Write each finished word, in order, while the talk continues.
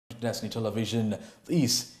Destiny Television.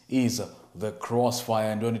 This is the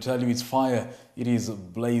Crossfire, and when I tell you it's fire, it is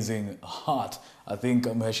blazing hot. I think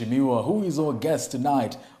Mheshimiwa, who is our guest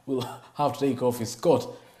tonight, will have to take off his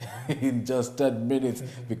coat in just 10 minutes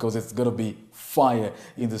because it's going to be fire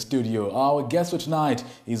in the studio. Our guest for tonight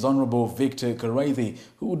is Honorable Victor Kareithi,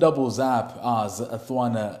 who doubles up as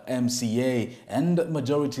Athwana MCA and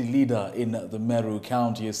Majority Leader in the Meru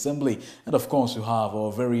County Assembly. And of course, we have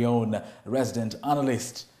our very own resident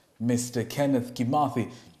analyst, Mr. Kenneth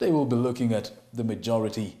Kimathi. Today we'll be looking at the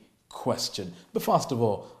majority question. But first of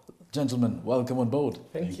all, gentlemen, welcome on board.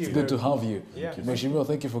 Thank you. It's good to have you. Yeah. Mheshimiwa,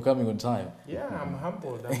 thank you for coming on time. Yeah, I'm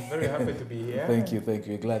humbled. I'm very happy to be here. Thank you.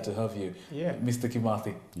 Glad to have you. Yeah. Mr.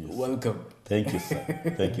 Kimathi, Yes. welcome. Thank you, sir.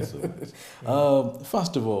 Thank you so much.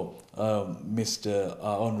 First of all, Mr.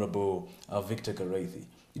 Honorable Victor Kareithi,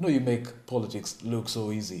 you know you make politics look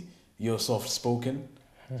so easy. You're soft-spoken.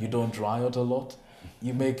 You don't riot a lot.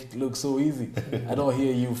 You make it look so easy. I don't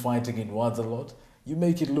hear you fighting in words a lot. You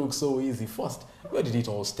make it look so easy. First, where did it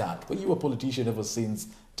all start? Were you a politician ever since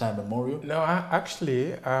time memorial? No,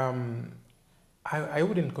 actually, I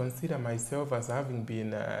wouldn't consider myself as having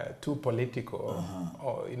been too political,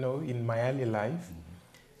 or in my early life.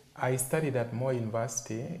 I studied at Moi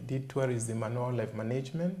University, did tourism and wildlife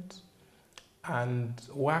management, and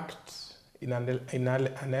worked in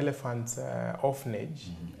an elephant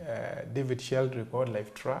orphanage, David Sheldrick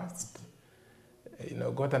Wildlife Trust.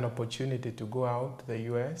 Got an opportunity to go out to the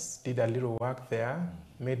US, did a little work there,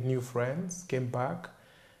 made new friends, came back.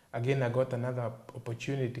 Again, I got another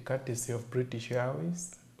opportunity courtesy of British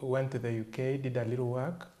Airways, went to the UK, did a little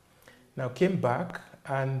work. Now came back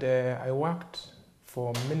and I worked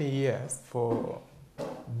for many years for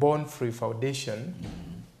Born Free Foundation,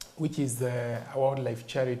 which is a wildlife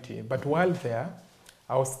charity. But while there,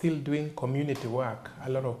 I was still doing community work, a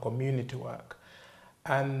lot of community work.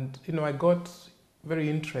 And, I got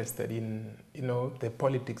very interested in, the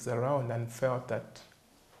politics around and felt that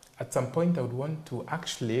at some point I would want to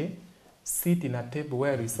actually sit in a table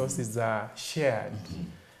where resources are shared.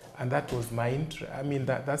 And that was my interest. I mean,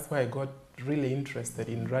 that's why I got really interested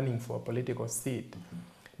in running for a political seat.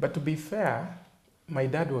 But to be fair, my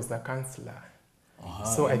dad was a councillor.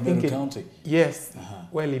 So I think County. Yes,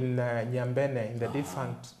 well in Nyambene, in the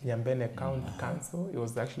defunct Nyambene County Council, he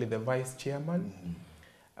was actually the vice chairman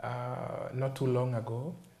not too long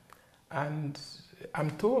ago, and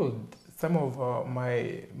I'm told some of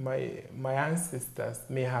my ancestors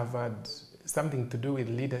may have had something to do with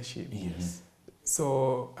leadership. Yes.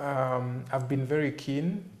 So I've been very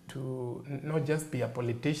keen to not just be a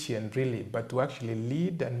politician really, but to actually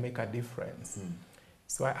lead and make a difference.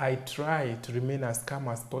 So I try to remain as calm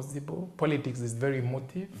as possible. Politics is very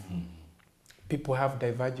emotive. People have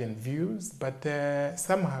divergent views, but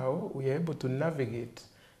somehow we are able to navigate.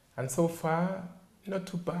 And so far, not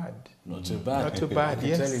too bad. Not too bad. Not too bad, I can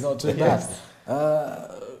yes. tell you, not too Yes.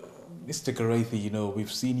 bad. Mr. Kareithi,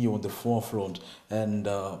 we've seen you on the forefront, and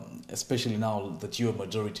especially now that you're a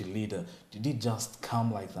majority leader, did it just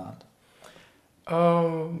come like that?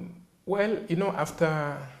 Well,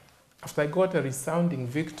 after I got a resounding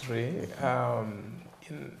victory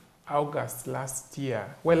in August last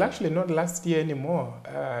year, well, actually not last year anymore,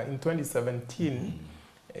 in 2017,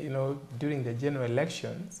 during the general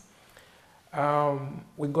elections,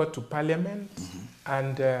 we got to Parliament,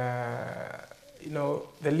 and,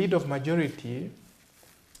 the lead of majority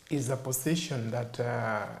is a position that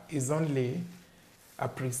is only a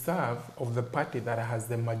preserve of the party that has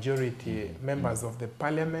the majority members of the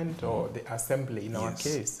Parliament or the Assembly in our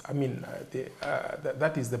case. I mean,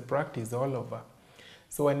 that is the practice all over.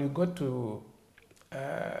 So when we got to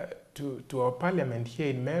our Parliament here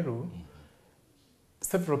in Meru,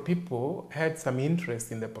 several people had some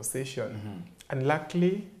interest in the position. And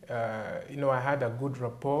luckily, I had a good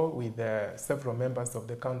rapport with several members of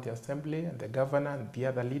the County Assembly and the Governor and the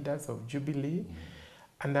other leaders of Jubilee.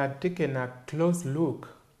 And I had taken a close look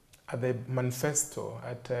at the manifesto,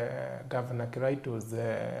 at Governor Kiraito's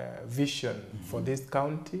vision for this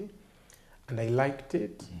county, and I liked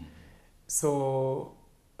it. So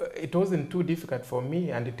it wasn't too difficult for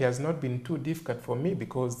me, and it has not been too difficult for me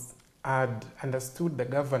because I'd understood the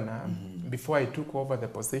governor before I took over the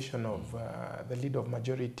position of the leader of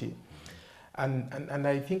majority. And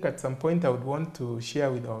I think at some point I would want to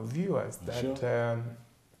share with our viewers that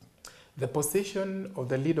the position of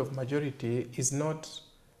the leader of majority is not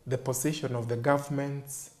the position of the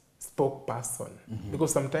government's spokesperson.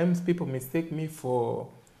 Because sometimes people mistake me for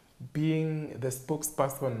being the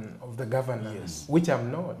spokesperson of the governor, which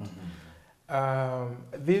I'm not.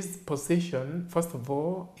 This position, first of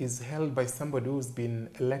all, is held by somebody who's been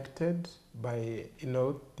elected by,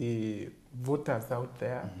 the voters out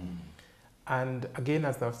there. And again,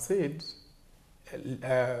 as I've said,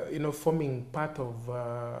 forming part of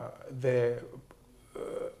the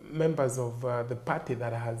members of the party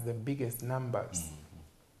that has the biggest numbers.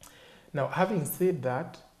 Now, having said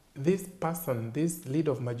that, this person, this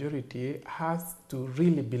leader of majority, has to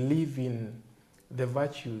really believe in the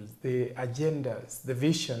virtues, the agendas, the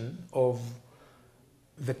vision of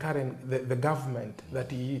the the government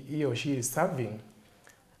that he or she is serving.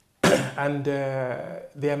 And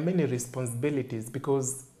there are many responsibilities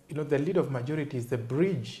because, the leader of majority is the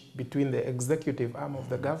bridge between the executive arm of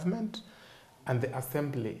the government and the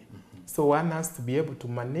assembly. So one has to be able to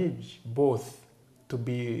manage both, to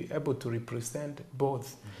be able to represent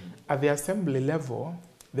both. At the assembly level,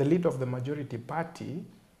 the leader of the majority party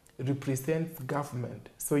represents government.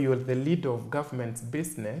 So you're the leader of government's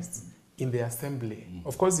business in the assembly.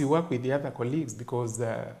 Of course, you work with the other colleagues because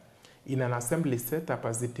in an assembly setup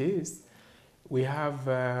as it is, we have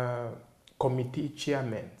committee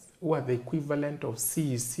chairmen who are the equivalent of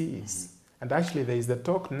CECs. And actually, there is a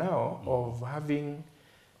talk now of having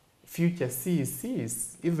future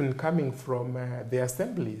CECs even coming from the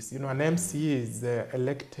assemblies. An MC is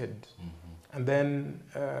elected and then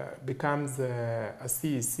becomes a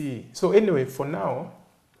CEC. So anyway, for now,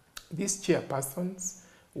 these chairpersons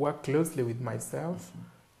work closely with myself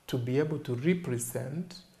to be able to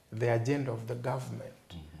represent the agenda of the government.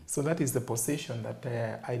 So that is the position that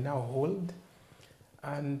I now hold.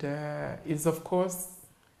 And it's, of course,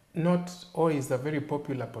 not always a very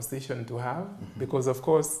popular position to have because, of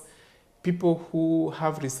course, people who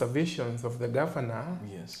have reservations of the governor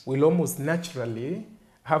will almost naturally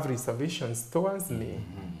have reservations towards me.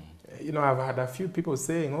 I've had a few people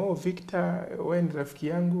saying, "Oh, Victor, when rafiki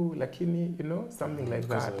yangu, lakini," something like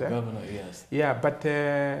that. Governor, yes. Yeah, but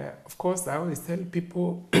of course, I always tell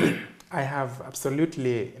people I have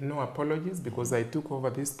absolutely no apologies because I took over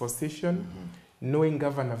this position knowing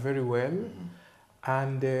governor very well.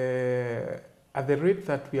 And at the rate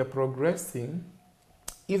that we are progressing,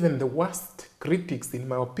 even the worst critics, in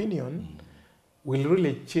my opinion, will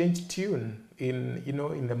really change tune in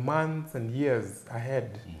the months and years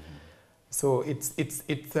ahead. So it's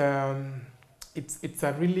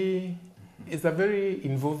a very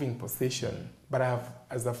involving position, but I have,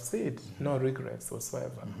 as I've said, no regrets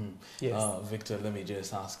whatsoever. Yes. Victor, let me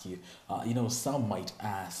just ask you. Some might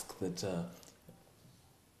ask that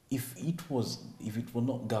if it were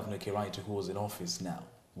not Governor Kiraito who was in office now,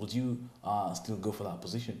 would you still go for that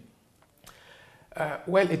position?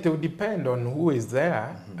 Well, it will depend on who is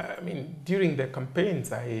there. I mean, during the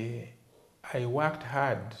campaigns, I worked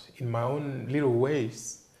hard in my own little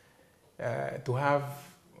ways to have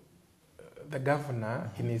the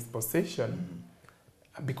governor in his position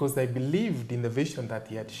because I believed in the vision that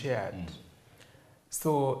he had shared.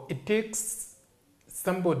 So it takes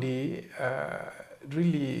somebody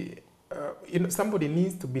somebody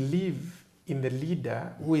needs to believe in the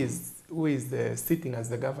leader who is sitting as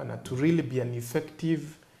the governor to really be an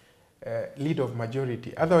effective leader of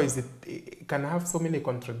majority. Otherwise, it can have so many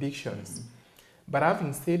contradictions. But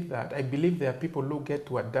having said that, I believe there are people who get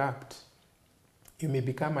to adapt. You may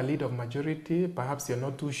become a leader of majority. Perhaps you're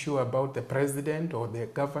not too sure about the president or the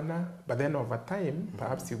governor. But then over time,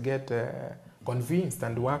 perhaps you get convinced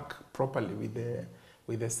and work properly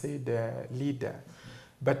with the said leader.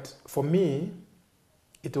 But for me,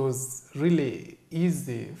 it was really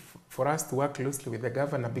easy for us to work closely with the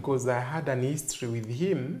governor because I had an history with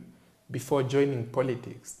him before joining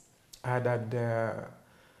politics. I had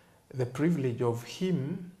the privilege of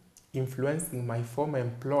him influencing my former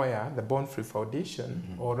employer, the Born Free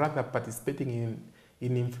Foundation, or rather participating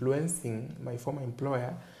in influencing my former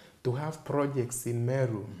employer to have projects in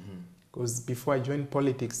Meru. Because before I joined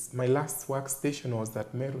politics, my last workstation was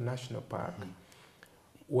at Meru National Park,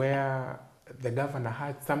 where the governor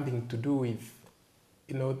had something to do with,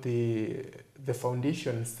 the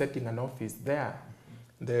foundation setting an office there.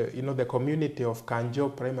 The community of Kanjo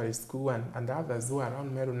Primary School and others who are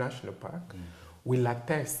around Meru National Park will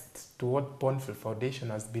attest to what Born Free Foundation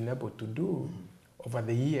has been able to do over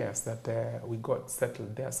the years that we got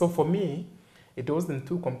settled there. So for me, it wasn't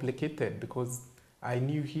too complicated because I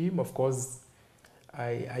knew him. Of course,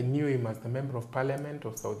 I knew him as the Member of Parliament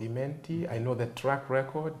of South Imenti. I know the track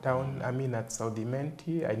record at South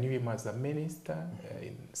Imenti. I knew him as a minister,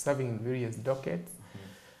 serving in various dockets.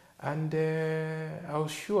 And I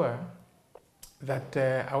was sure that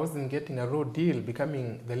I wasn't getting a raw deal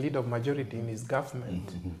becoming the leader of majority in his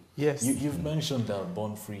government. Yes. You've mentioned the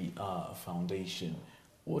Born Free Foundation.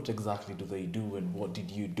 What exactly do they do, and what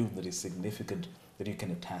did you do that is significant that you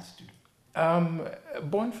can attest to?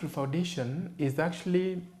 Born Free Foundation is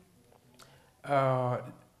actually uh,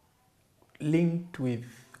 linked with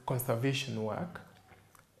conservation work,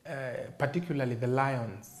 particularly the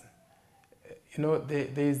lions. You know, there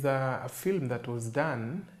is a film that was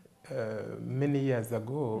done many years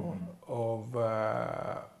ago of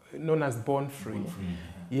known as Born Free. Born Free,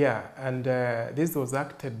 Yeah, and this was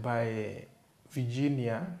acted by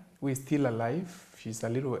Virginia, who is still alive. She's a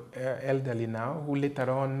little elderly now, who later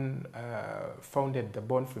on founded the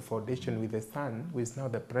Born Free Foundation with a son, who is now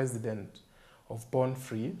the president of Born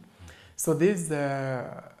Free. So this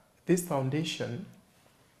foundation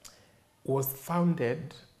was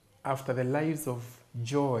founded after the lives of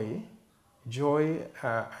Joy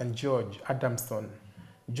and George Adamson.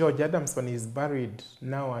 George Adamson is buried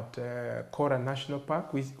now at Kora National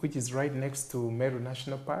Park, which is right next to Meru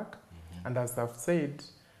National Park. And as I've said,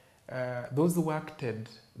 those who acted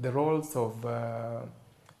the roles of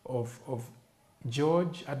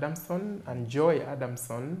George Adamson and Joy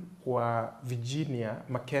Adamson were Virginia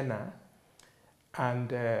McKenna and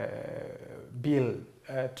Bill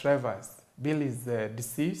Travers. Bill is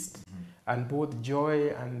deceased, and both Joy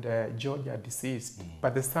and George are deceased.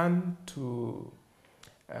 But the son to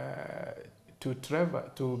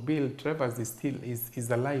Bill Travers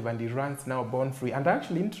is alive, and he runs now Born Free. And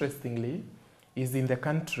actually, interestingly, is in the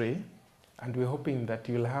country, and we're hoping that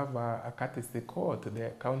you'll have a courtesy call to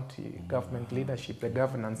the county government leadership, the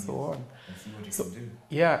governor, and so on. And see what you So, can do.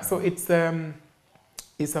 yeah, so it's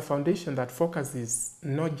a foundation that focuses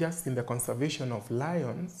not just in the conservation of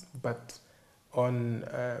lions, but on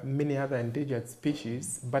many other endangered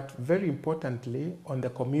species, but very importantly on the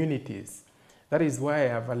communities. That is why I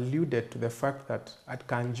have alluded to the fact that at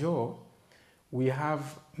Kanjo, we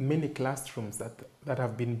have many classrooms that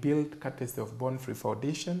have been built courtesy of Born Free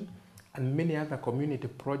Foundation, and many other community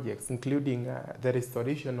projects, including the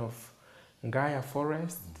restoration of Ngaya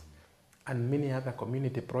Forest, and many other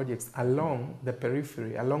community projects along the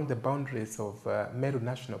periphery, along the boundaries of Meru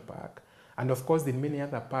National Park, and of course in many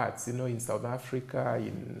other parts, you know, in South Africa,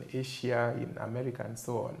 in Asia, in America, and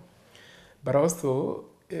so on. But also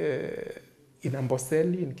in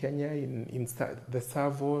Amboseli, in Kenya, in the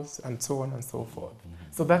Savos, and so on and so forth.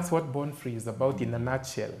 So that's what Born Free is about in a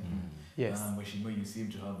nutshell. Yes. Mheshimiwa, you seem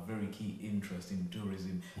to have very key interest in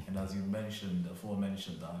tourism, and as you mentioned,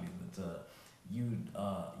 aforementioned earlier, that you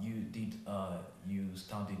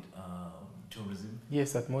studied tourism.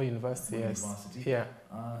 Yes, at Moi University. Moi Yes. University. Yeah.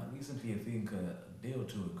 Recently, I think a day or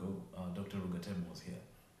two ago, Dr. Rugatem was here.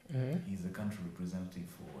 Mhm. He's the country representative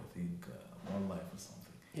for, I think, wildlife or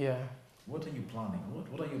something. Yeah. What are you planning?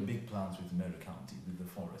 What are your big plans with Meru County, with the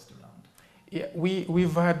forest around? Yeah,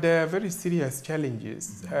 we've had very serious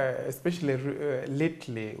challenges, especially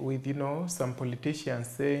lately, with, you know, some politicians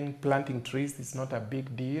saying planting trees is not a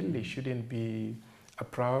big deal, it shouldn't be a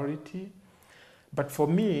priority. But for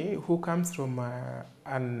me, who comes from a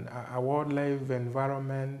wildlife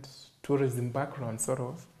environment, tourism background, sort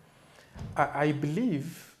of, I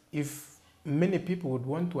believe if many people would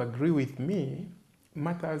want to agree with me,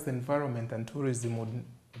 matters environment and tourism would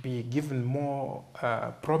be given more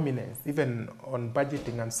prominence, even on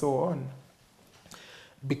budgeting and so on,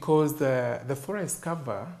 because the forest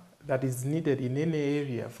cover that is needed in any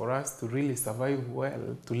area for us to really survive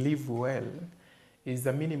well, to live well, is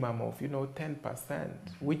a minimum of, you know, 10%,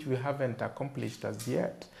 which we haven't accomplished as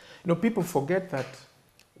yet. You know, people forget that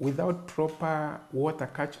without proper water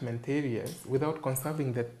catchment areas, without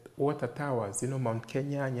conserving the water towers, you know, Mount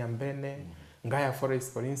Kenya, Nyambene, Ngaya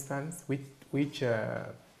Forest, for instance, which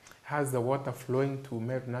has the water flowing to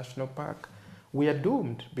Meru National Park, we are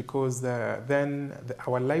doomed, because then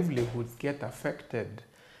our livelihoods get affected.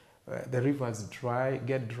 The rivers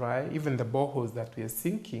get dry, even the boreholes that we are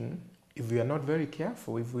sinking. If we are not very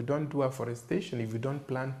careful, if we don't do afforestation, if we don't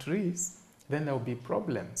plant trees, then there will be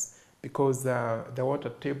problems, because the water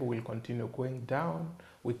table will continue going down.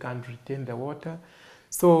 We can't retain the water.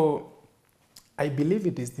 So I believe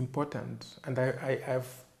it is important, and I've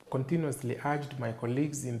continuously urged my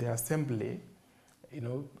colleagues in the assembly, you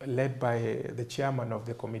know, led by the chairman of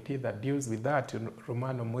the committee that deals with that,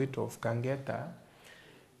 Romano Muito of Kangeta,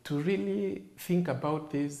 to really think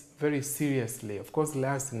about this very seriously, of course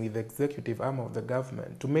liaising with the executive arm of the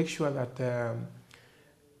government, to make sure that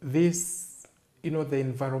this, you know, the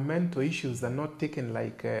environmental issues are not taken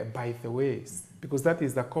like by the ways, because that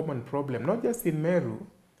is a common problem, not just in Meru,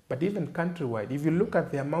 but even countrywide. If you look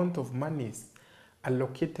at the amount of monies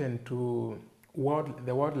allocated to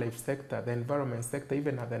the wildlife sector, the environment sector,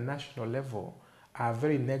 even at the national level, are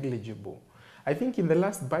very negligible. I think in the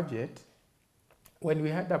last budget, when we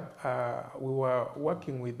had we were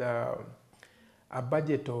working with a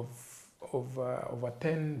budget of over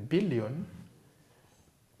 10 billion,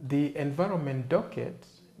 the environment docket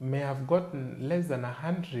may have gotten less than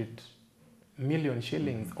 100 million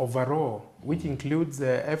shillings overall, which includes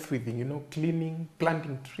everything, you know, cleaning,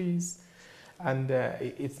 planting trees, and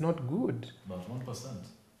it's not good. About 1%.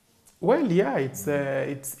 Well, yeah, it's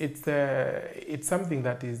something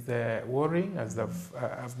that is worrying, as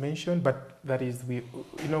I've mentioned, but that is we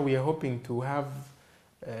are hoping to have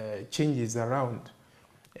changes around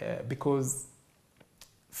because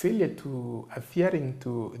failure to adhering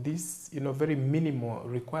to these very minimal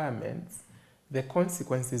requirements, the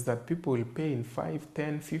consequences that people will pay in 5,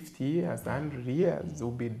 10, 50 years, 100 years will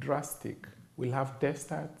be drastic. We'll have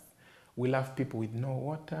deserts, we'll have people with no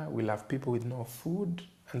water, we'll have people with no food,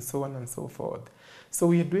 and so on and so forth. So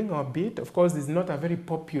we are doing our bit. Of course, it's not a very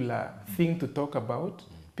popular thing to talk about.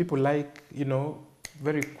 People like,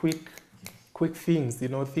 very quick things,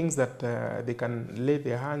 things that they can lay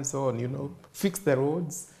their hands on, fix the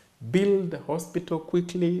roads, build hospital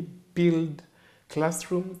quickly, build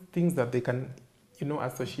classrooms, things that they can,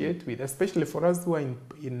 associate with, especially for us who are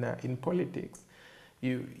in politics.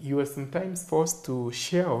 You are sometimes forced to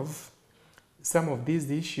shelve some of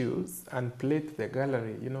these issues and play to the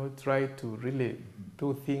gallery, try to really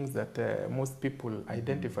do things that most people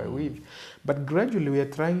identify with. But gradually we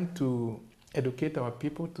are trying to educate our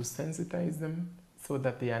people, to sensitize them so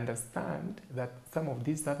that they understand that some of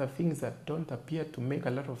these other things that don't appear to make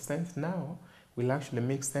a lot of sense now will actually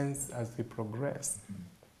make sense as we progress.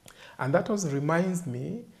 And that also reminds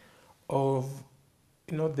me of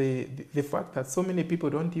the fact that so many people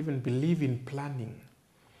don't even believe in planning.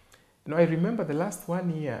 I remember the last 1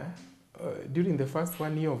 year, during the first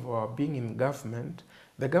 1 year of being in government,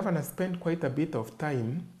 the governor spent quite a bit of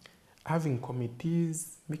time having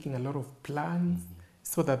committees, making a lot of plans,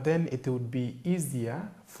 so that then it would be easier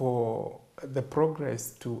for the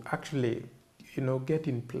progress to actually, get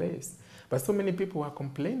in place. But so many people are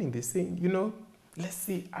complaining, they're saying, let's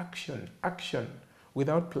see action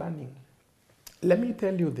without planning. Let me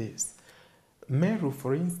tell you this. Meru,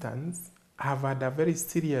 for instance, have had a very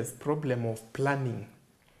serious problem of planning.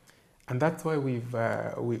 And that's why we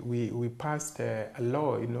passed a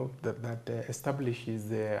law, that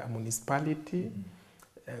establishes a municipality.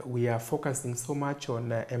 We are focusing so much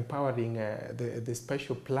on empowering the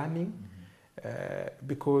special planning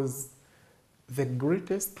because the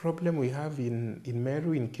greatest problem we have in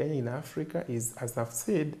Meru, in Kenya, in Africa is, as I've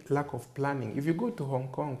said, lack of planning. If you go to Hong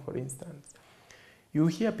Kong, for instance, you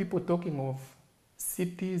hear people talking of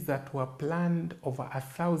cities that were planned over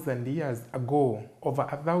 1,000 years ago, over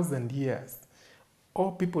 1,000 years.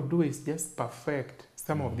 All people do is just perfect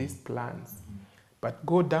some of these plans. But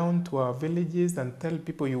go down to our villages and tell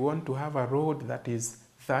people you want to have a road that is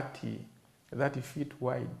 30 feet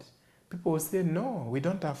wide. People will say, no, we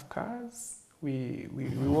don't have cars. We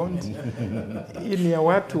want ini ya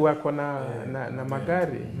watu wako na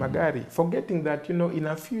magari, forgetting that in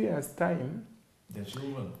a few years time the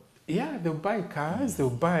children, they'll buy cars,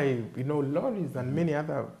 they'll buy lorries and many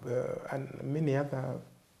other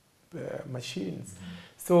machines.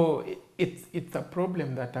 So it's a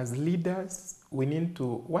problem that as leaders we need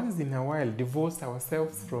to once in a while divorce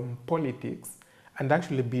ourselves from politics and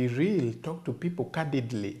actually be real, talk to people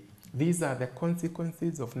candidly. These are the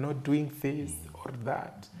consequences of not doing this or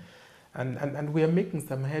that. And we are making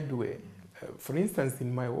some headway. For instance,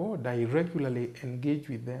 in my ward, I regularly engage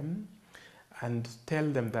with them and tell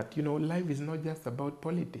them that, life is not just about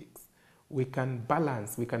politics. We can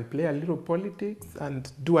balance, we can play a little politics and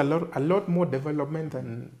do a lot more development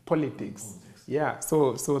than politics. Yeah,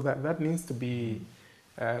 so that needs to be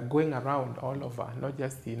going around all over, not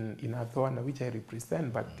just in Athwana, which I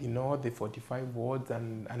represent, but in all the 45 wards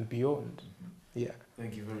and beyond. Yeah.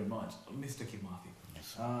 Thank you very much. Mr. Kimathi,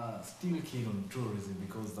 still keen on tourism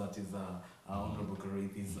because that is Honorable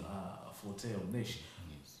Karithi's forte of nation.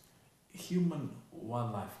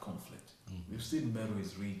 Human-wildlife conflict. We've seen Meru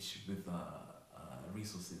is rich with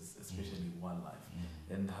resources, especially wildlife,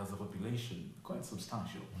 and has a population quite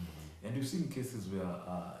substantial. And we've seen cases where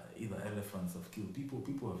either elephants have killed people,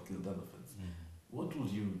 people have killed elephants. What would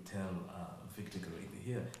you tell Victor Kareithi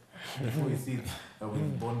here before we sit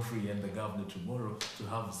with Bonfrey and the governor tomorrow to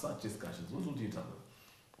have such discussions? What would you tell them?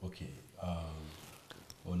 Okay,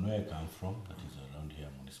 on where I come from, that is around here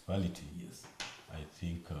municipality. Yes. I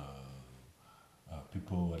think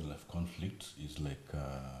people-wildlife conflict is like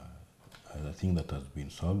a thing that has been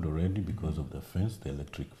solved already because of the fence, the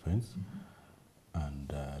electric fence,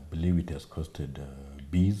 and I believe it has costed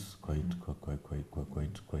bees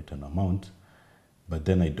quite an amount. But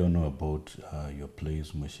then I don't know about your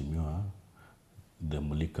place, Mheshimiwa, the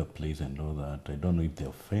Mulika place and all that. I don't know if they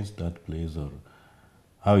have fenced that place or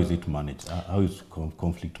how is it managed? How is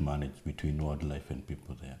conflict managed between wildlife and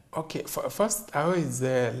people there? Okay, first I always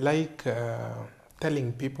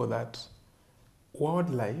telling people that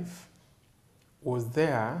wildlife was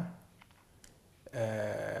there,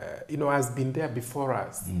 has been there before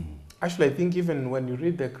us. Actually, I think even when you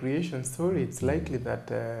read the creation story, it's likely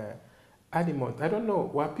that animals, I don't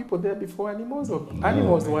know, were people there before animals or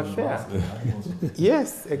animals were there?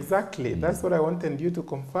 Yes, exactly. That's what I wanted you to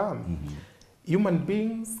confirm. Human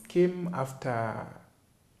beings came after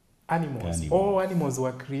animals. All animals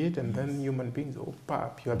were created and then human beings,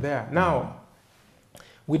 you're there. Now,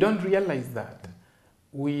 we don't realize that.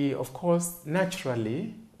 We, of course,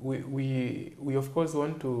 naturally, we of course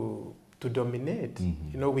want to dominate.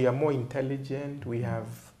 We are more intelligent, we have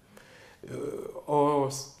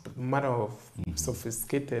all manner of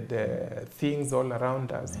sophisticated things all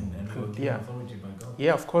around us. And yeah, authority by God.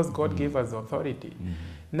 Yeah, of course, God gave us authority.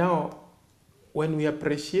 Now, when we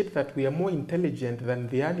appreciate that we are more intelligent than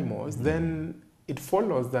the animals, then it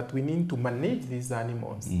follows that we need to manage these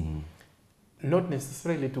animals, not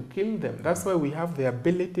necessarily to kill them. That's why we have the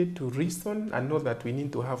ability to reason and know that we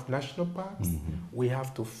need to have national parks, we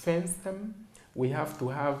have to fence them, we have to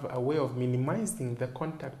have a way of minimizing the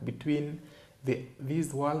contact between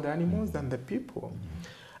these wild animals and the people.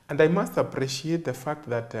 And I must appreciate the fact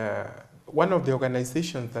that one of the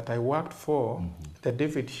organizations that I worked for, the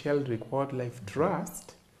David Sheldrick Wildlife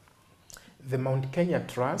Trust, the Mount Kenya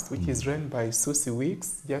Trust, which is run by Susie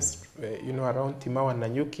Weeks, just around Timawa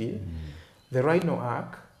Nanyuki, the Rhino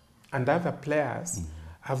Ark, and other players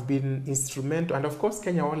have been instrumental, and of course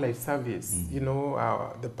Kenya Wildlife Service,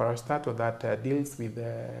 the parastatal that deals with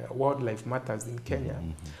wildlife matters in Kenya,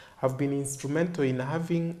 have been instrumental in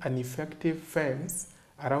having an effective fence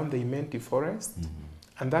around the Imenti forest,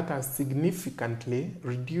 and that has significantly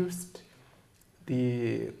reduced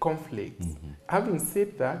the conflicts. Having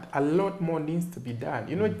said that, a lot more needs to be done.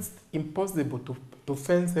 It's impossible to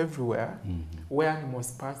fence everywhere where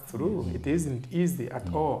animals pass through. It isn't easy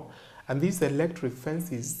at all. And these electric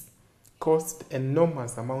fences cost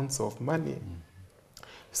enormous amounts of money.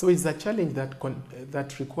 So it's a challenge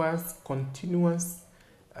that requires continuous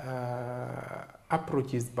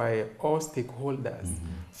approaches by all stakeholders.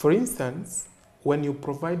 For instance, when you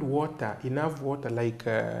provide water, enough water, like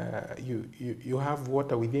you have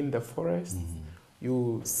water within the forest,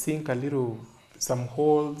 you sink some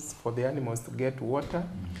holes for the animals to get water,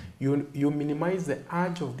 you minimize the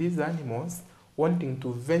urge of these animals wanting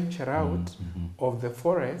to venture out of the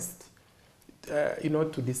forest,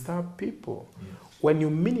 to disturb people. When you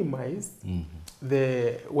minimize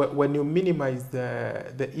the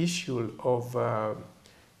issue of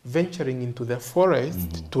venturing into the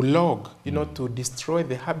forest to log, to destroy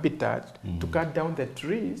the habitat, to cut down the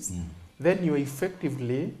trees, then you're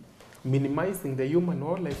effectively minimizing the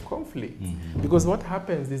human-wildlife conflict. Because what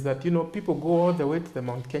happens is that, people go all the way to the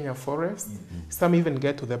Mount Kenya forest, some even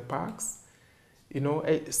get to the parks,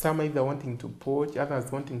 some either wanting to poach,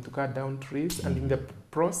 others wanting to cut down trees, and in the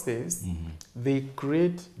process, they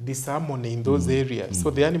create disharmony in those areas. So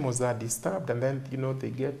the animals are disturbed, and then, they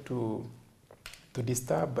get to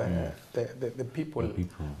disturb the people.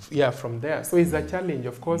 From there. So it's a challenge,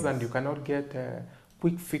 of course, and you cannot get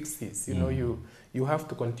quick fixes. You have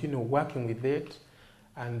to continue working with it,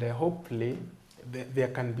 and hopefully there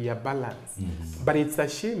can be a balance. But it's a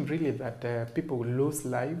shame, really, that people lose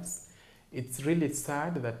lives. It's really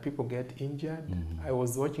sad that people get injured. I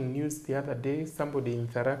was watching news the other day, somebody in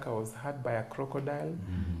Tharaka was hurt by a crocodile.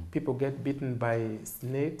 People get bitten by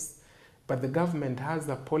snakes. But the government has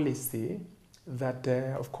a policy that,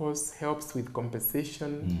 of course, helps with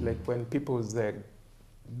compensation, like when people's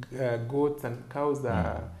goats and cows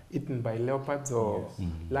are eaten by leopards or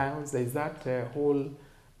lions. There's that whole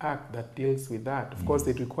act that deals with that. Of course,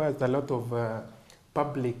 it requires a lot of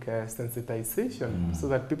public sensitization so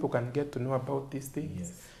that people can get to know about these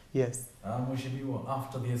things. Yes. Mheshimiwa,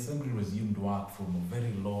 after the assembly resumed work from a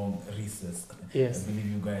very long recess, I believe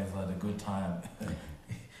you guys had a good time.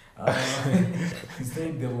 You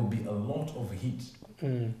said there will be a lot of heat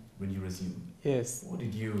when you resume. Yes. What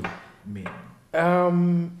did you mean?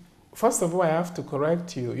 First of all, I have to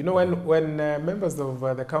correct you. When members of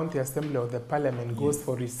the county assembly or the parliament goes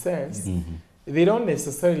for recess, they don't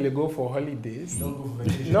necessarily go for holidays. You don't go for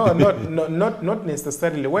vacation? No, not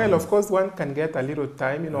necessarily. Well, of course, one can get a little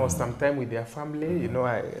time, some time with their family.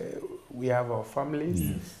 We have our families,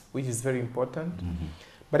 which is very important.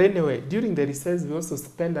 But anyway, during the recess, we also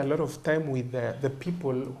spend a lot of time with the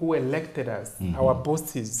people who elected us, our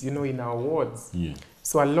bosses, you know, in our wards. Yeah.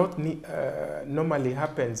 So a lot normally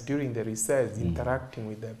happens during the recess, interacting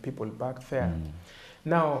with the people back there.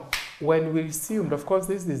 Now, when we resumed, of course,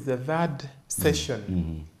 this is the third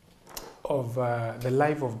session of the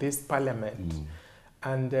life of this parliament.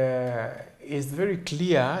 And it's very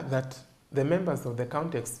clear that the members of the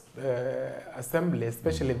county assembly,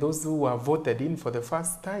 especially those who were voted in for the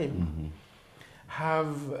first time,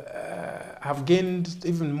 have gained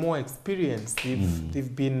even more experience.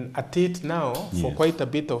 They've been at it now for quite a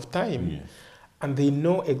bit of time, and they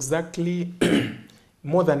know exactly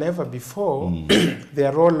more than ever before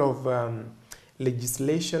their role of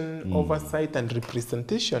legislation, oversight, and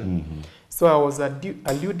representation. So I was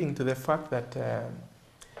alluding to the fact that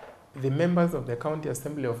the members of the County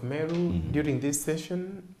Assembly of Meru during this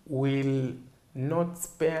session will not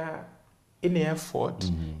spare any effort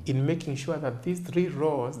in making sure that these three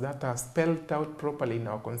roles that are spelled out properly in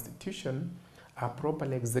our constitution are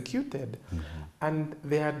properly executed. And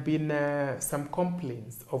there had been some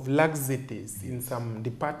complaints of laxities in some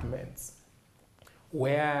departments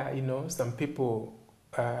where, you know, some people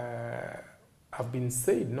have been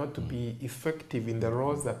said not to be effective in the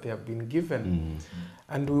roles that they have been given.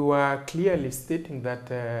 And we were clearly stating that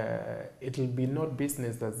it will be not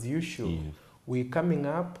business as usual. We're coming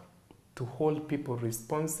up to hold people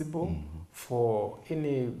responsible for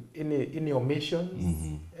any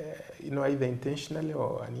omissions, you know, either intentionally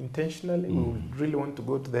or unintentionally. We would really want to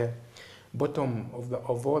go to the bottom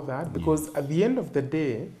of all that, because at the end of the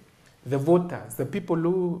day, the voters, the people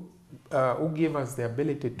who give us the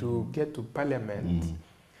ability to get to parliament,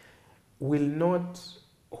 will not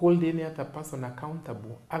hold any other person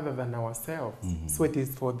accountable other than ourselves. So it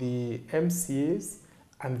is for the MCAs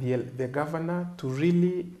and the governor to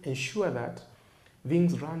really ensure that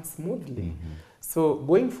things run smoothly. So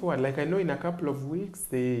going forward, like I know in a couple of weeks,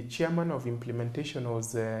 the chairman of implementation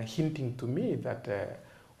was hinting to me that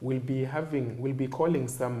we'll be calling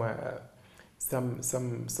some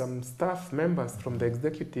staff members from the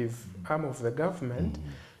executive arm of the government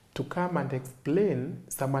to come and explain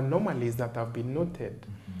some anomalies that have been noted.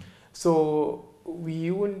 So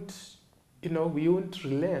we won't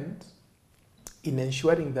relent in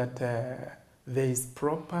ensuring that there is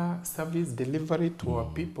proper service delivery to our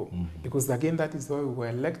people, because again, that is why we were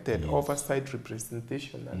elected: oversight,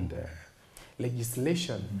 representation, and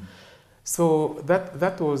legislation. So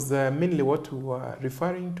that was mainly what we were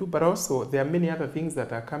referring to, but also there are many other things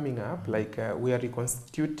that are coming up, like we are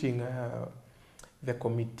reconstituting the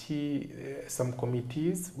committee, some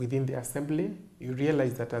committees within the assembly. You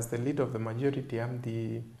realize that as the leader of the majority, I'm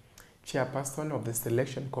the chairperson of the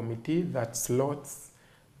selection committee that slots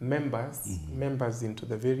members into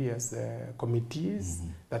the various committees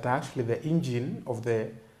that are actually the engine of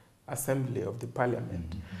the assembly of the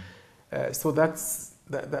parliament. So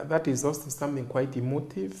that is also something quite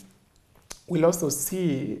emotive. We'll also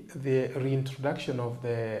see the reintroduction of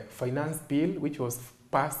the finance bill, which was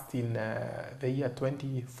passed in the year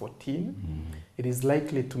 2014. It is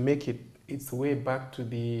likely to make its way back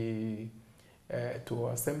to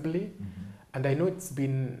our assembly. And I know it's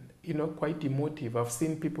been, you know, quite emotive. I've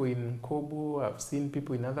seen people in Kobo, I've seen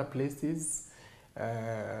people in other places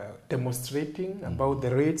demonstrating about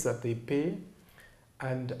the rates that they pay.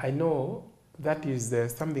 And I know that is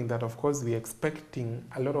something that, of course, we're expecting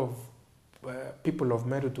a lot of people of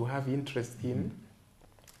Meru to have interest in,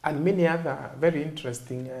 and many other very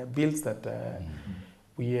interesting bills that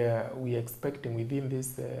we are expecting within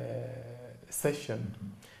this session.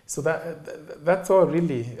 So that's all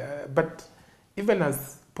really. But even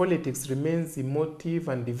as politics remains emotive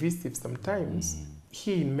and divisive sometimes,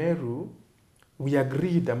 here in Meru, we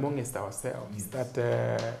agreed amongst ourselves that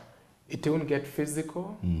it won't get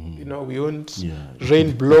physical. You know, we won't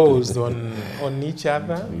rain blows on each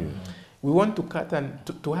other. We want to cut and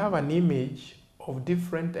to have an image of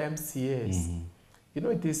different MCAs. You know,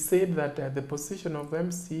 it is said that the position of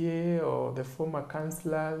MCA or the former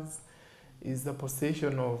councillors is the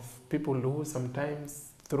position of people who sometimes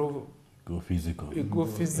go physical.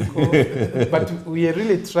 But we are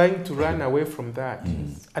really trying to run away from that.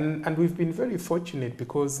 And we've been very fortunate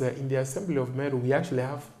because in the Assembly of Meru, we actually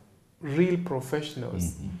have real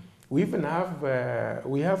professionals. We even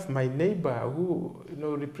have my neighbor who, you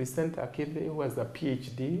know, represent Akebe, who has a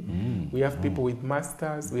PhD. We have people with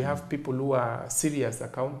masters. We have people who are serious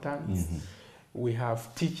accountants. We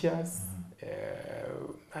have teachers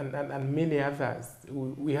and many others.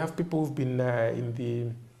 We have people who've been in the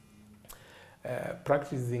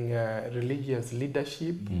practicing religious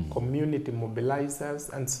leadership, community mobilizers,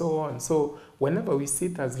 and so on. So whenever we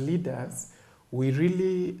sit as leaders, we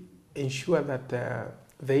really ensure that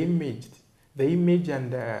the image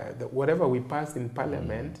and whatever we pass in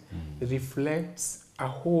parliament reflects a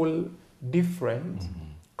whole different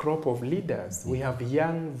crop of leaders. We have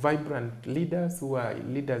young, vibrant leaders who are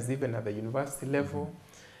leaders even at the university level,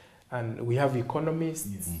 and we have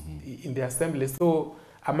economists in the assembly. So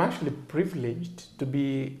I'm actually privileged to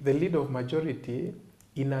be the leader of majority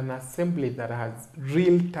in an assembly that has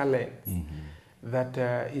real talent, that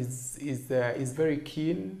is very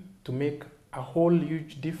keen to make a whole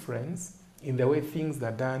huge difference in the way things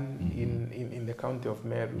are done in the county of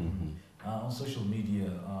Meru. On social media,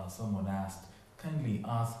 someone asked, kindly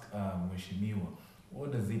ask Mheshimiwa,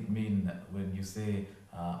 what does it mean when you say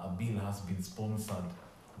a bill has been sponsored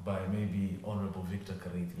by maybe Honorable Victor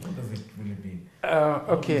Kareti? What does it really mean?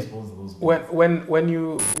 Okay, when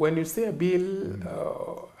you say a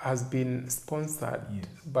bill has been sponsored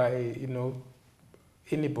by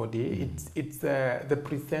anybody, it's the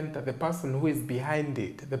presenter, the person who is behind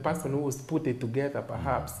it, the person who has put it together,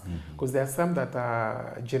 perhaps, because there are some that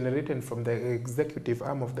are generated from the executive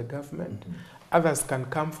arm of the government. Others can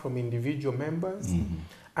come from individual members,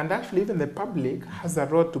 and actually even the public has a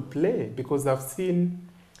role to play, because I've seen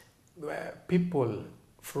people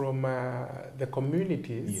from the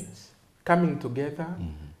communities coming together,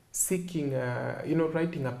 seeking,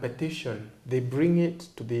 writing a petition. They bring it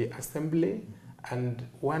to the assembly, and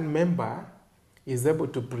one member is able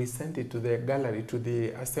to present it to the gallery, to the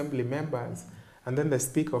assembly members, and then the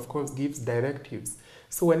speaker, of course, gives directives.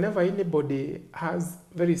 So whenever anybody has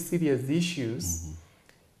very serious issues,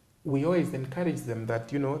 we always encourage them that,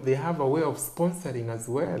 they have a way of sponsoring as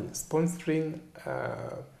well, sponsoring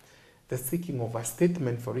the seeking of a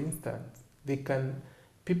statement, for instance.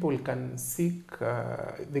 People can seek,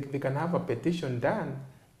 they can have a petition done.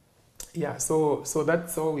 Yeah, so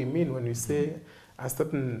that's all we mean when we say a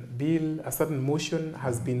certain bill, a certain motion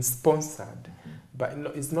has been sponsored. But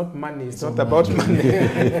it's not money, it's not about money.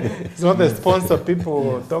 It's not the sponsor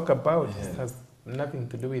people talk about. It has nothing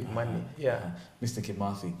to do with money. Yeah. Mr.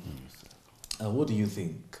 Kimathi, what do you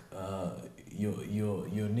think?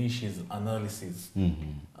 Your niche is analysis.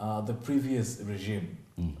 The previous regime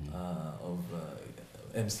of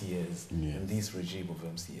MCAs and this regime of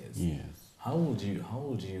MCAs. How would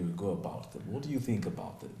you go about them? What do you think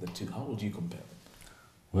about the two? How would you compare them?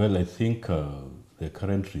 Well, I think the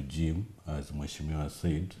current regime, as Mheshimiwa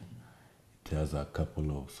said, it has a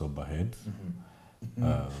couple of sober heads.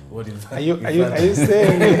 What is that? Are you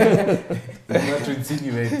saying? Not to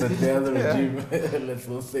insinuate that the other regime. Let's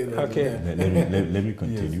not say that. Okay. Let me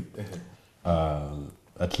continue.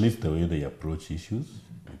 At least the way they approach issues,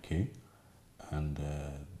 okay, and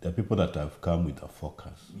there are people that have come with a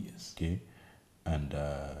focus, okay, and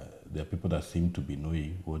there are people that seem to be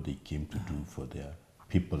knowing what they came to do for their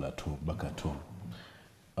people at home, back at home.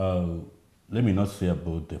 Let me not say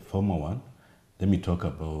about the former one. Let me talk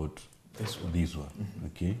about this one,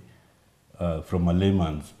 okay? From a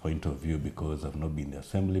layman's point of view, because I've not been in the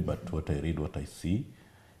assembly, but what I read, what I see,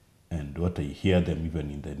 and what I hear them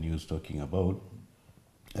even in the news talking about,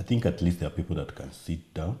 I think at least there are people that can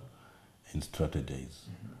sit down and strategize.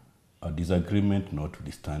 A disagreement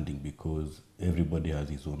notwithstanding, because everybody has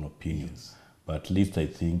his own opinions. But at least I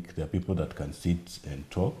think there are people that can sit and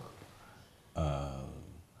talk.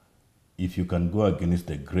 If you can go against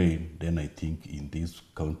the grain, then I think in this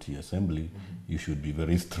county assembly, you should be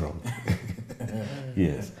very strong.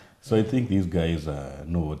 Yes. So I think these guys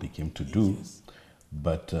know what they came to do.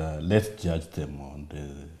 But let's judge them on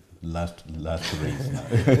the last race now.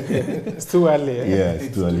 It's too early. Yeah,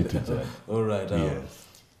 it's too early to judge. All right. Yes.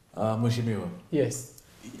 Mheshimiwa. Yes.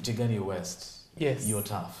 Tigania West. Yes. You're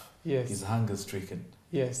tough. Yes. Is hunger stricken.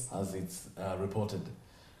 Yes. As it's reported.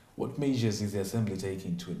 What measures is the Assembly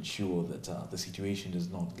taking to ensure that the situation does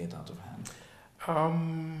not get out of hand?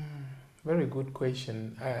 Very good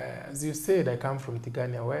question. As you said, I come from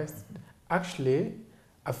Tigania West. Actually,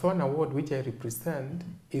 a Thorn Award, which I represent,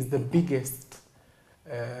 is the biggest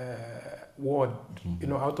ward,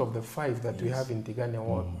 out of the 5 that we have in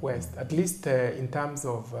Tigania West, at least in terms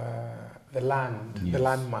of the land, the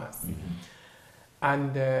land mass.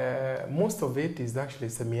 And most of it is actually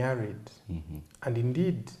semi-arid. And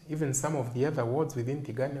indeed, even some of the other wards within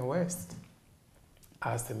Tigania West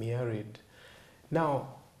are semi-arid. Now,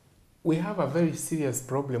 we have a very serious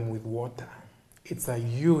problem with water. It's a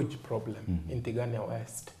huge problem in Tigania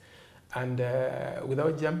West. And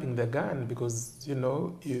without jumping the gun, because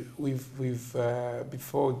we've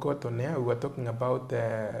before we got on air, we were talking about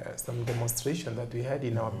some demonstration that we had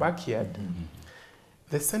in our backyard.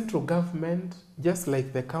 The central government, just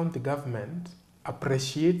like the county government,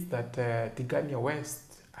 appreciates that Tigania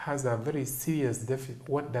West has a very serious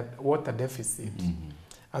water deficit.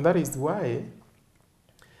 And that is why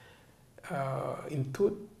in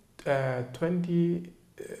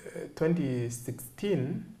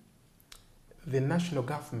 2016, the national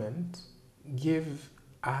government gave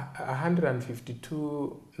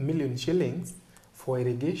 152 million shillings for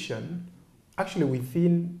irrigation, actually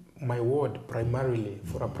within my ward primarily,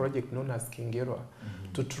 for a project known as Kingerwa,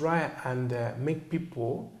 to try and make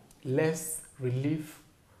people less relief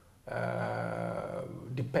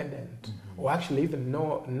dependent, or actually even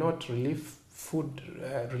not relief food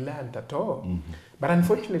reliant at all. But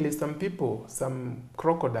unfortunately, some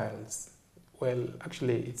crocodiles, well,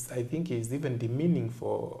 actually, I think it's even demeaning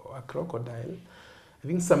for a crocodile. I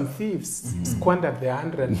think some thieves squandered the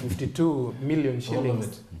 152 million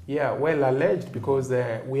shillings. Yeah, well alleged, because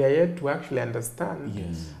we are yet to actually understand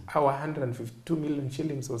how 152 million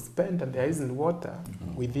shillings was spent, and there isn't water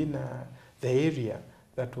within the area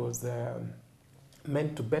that was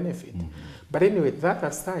meant to benefit. But anyway, that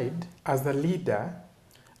aside, as a leader,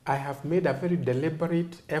 I have made a very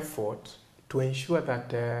deliberate effort to ensure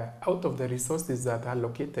that out of the resources that are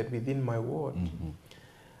located within my ward,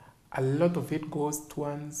 a lot of it goes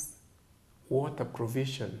towards water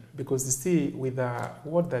provision. Because you see, with a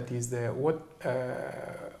ward that is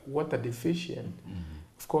water deficient,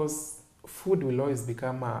 of course, food will always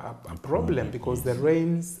become a problem, because the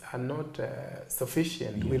rains are not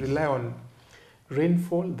sufficient. We rely on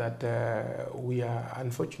rainfall that we are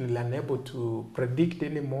unfortunately unable to predict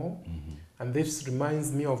anymore. And this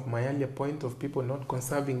reminds me of my earlier point of people not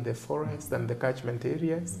conserving the forests and the catchment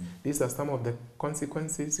areas. These are some of the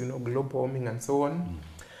consequences, global warming and so on.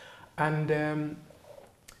 And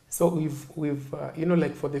so we've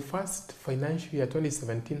like for the first financial year,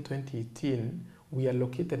 2017-2018, we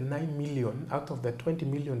allocated 9 million out of the 20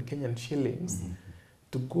 million Kenyan shillings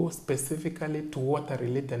to go specifically to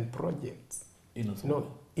water-related projects.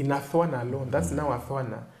 In Athwana alone. That's now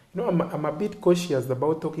Athwana. I'm a bit cautious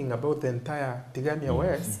about talking about the entire Tigania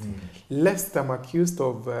West, lest I'm accused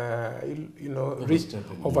of,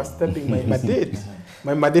 overstepping my mandate.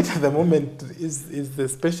 My mandate at the moment is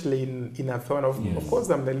especially in Athwana. Of course,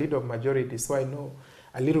 I'm the leader of majority, so I know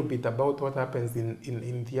a little bit about what happens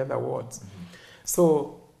in the other wards.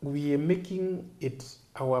 So we are making it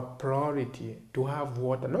our priority to have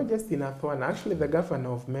water, not just in Athwana. Actually, the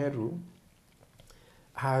governor of Meru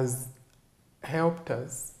has helped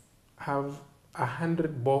us have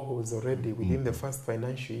 100 boreholes already within the first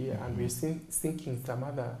financial year, and we're sinking some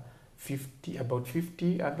other about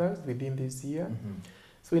 50 others within this year.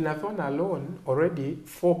 So in Athwana alone, already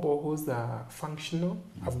 4 boreholes are functional.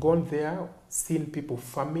 I've gone there, seen people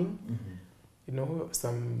farming,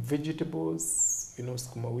 some vegetables,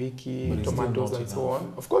 sukuma wiki, tomatoes, and so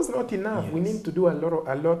on. Of course, not enough. We need to do a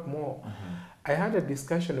lot more. I had a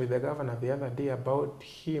discussion with the governor the other day about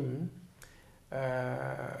him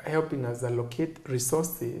helping us allocate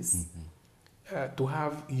resources to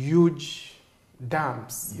have huge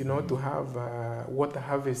dams, to have water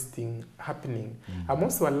harvesting happening. I'm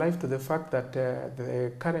also alive to the fact that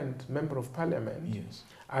the current member of parliament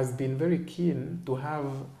has been very keen to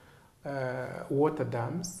have water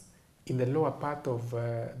dams in the lower part of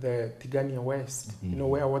the Tigania West,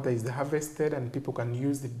 where water is harvested and people can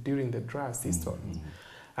use it during the dry season.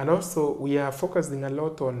 And also, we are focusing a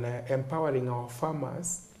lot on empowering our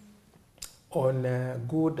farmers on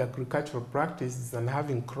good agricultural practices and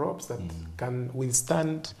having crops that can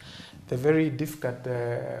withstand the very difficult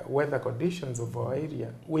weather conditions of our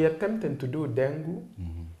area. We attempted to do dengue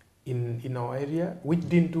in our area, which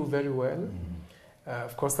didn't do very well.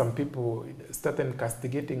 Of course, some people started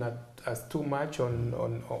castigating us too much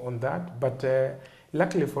on that, but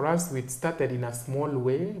luckily for us, we started in a small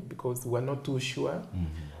way because we're not too sure.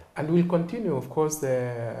 And we'll continue, of course,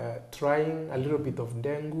 trying a little bit of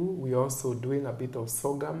dengue. We're also doing a bit of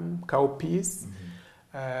sorghum, cowpeas,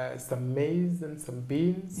 some maize and some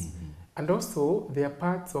beans. And also, there are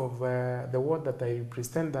parts of the world that I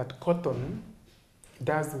represent that cotton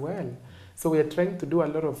does well. So we are trying to do a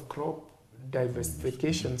lot of crop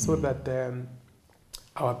diversification so that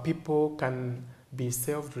our people can be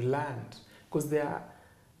self-reliant. Because they are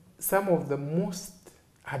some of the most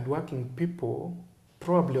hardworking people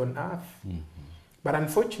probably on earth. But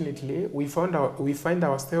unfortunately, we find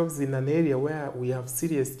ourselves in an area where we have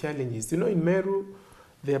serious challenges. In Meru,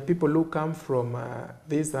 There are people who come from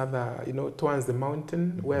these other, towards the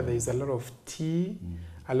mountain where there is a lot of tea,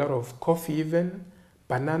 a lot of coffee even,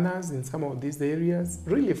 bananas in some of these areas,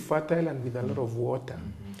 really fertile and with a lot of water.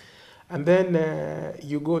 And then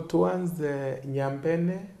you go towards the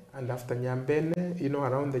Nyambene, and after Nyambene,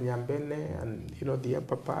 around the Nyambene and, the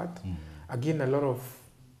upper part, again, a lot of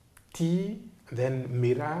tea, then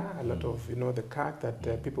Mira, a lot of, the cat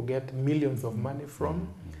that people get millions of money from.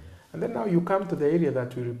 And then now you come to the area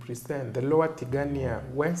that we represent, the lower Tigania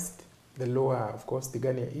West, the lower, of course,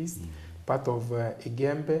 Tigania East, part of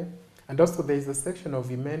Igembe. And also there is a section of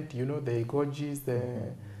Imenti, the Igojis,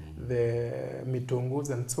 the Mitongus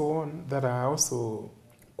and so on, that are also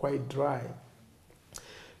quite dry.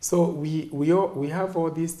 So we have all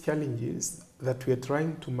these challenges that we are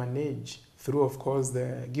trying to manage through, of course,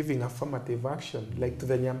 the giving affirmative action, like to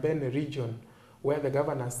the Nyambene region, where the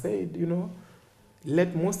governor said,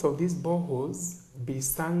 let most of these boreholes be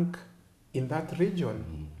sunk in that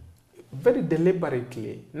region. Very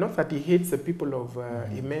deliberately. Not that he hates the people of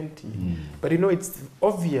Imenti, but it's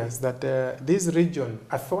obvious that this region,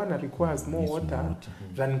 Athwana, requires more water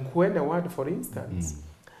than Kwene Ward, for instance.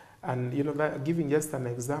 And that, giving just an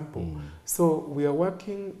example. So we are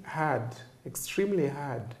working hard, extremely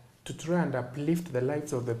hard, to try and uplift the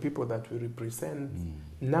lives of the people that we represent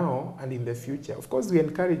now and in the future. Of course, we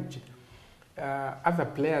encourage other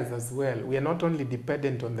players as well. We are not only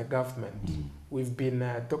dependent on the government. We've been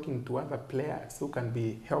talking to other players who can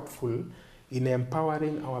be helpful in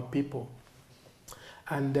empowering our people.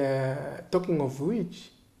 And talking of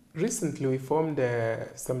which, recently we formed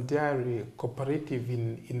some dairy cooperative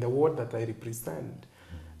in the ward that I represent.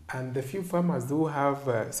 And the few farmers who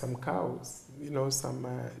have some cows, some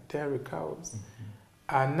dairy cows,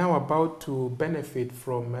 are now about to benefit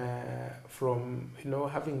from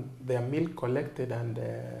having their milk collected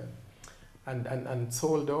and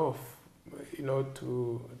sold off,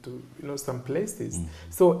 to some places.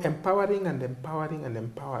 So empowering and empowering and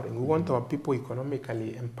empowering. We want our people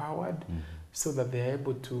economically empowered so that they are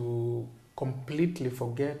able to completely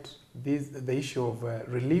forget the issue of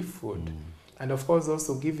relief food. And of course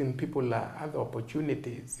also giving people other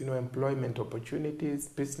opportunities, employment opportunities,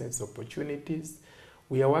 business opportunities.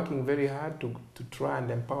 We are working very hard to try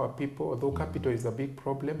and empower people, although capital is a big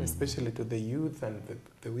problem, especially to the youth and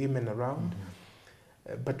the women around.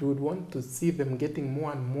 But we would want to see them getting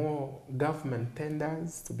more and more government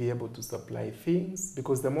tenders to be able to supply things,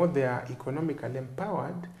 because the more they are economically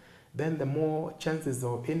empowered, then the more chances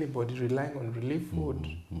of anybody relying on relief food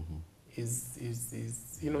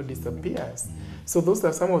disappears. So those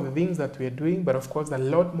are some of the things that we are doing, but of course a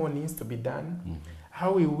lot more needs to be done.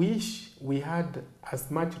 How we wish we had as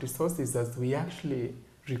much resources as we actually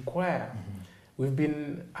require. We've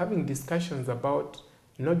been having discussions about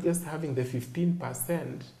not just having the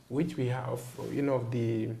 15%, which we have,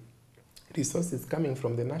 the resources coming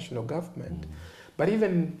from the national government, but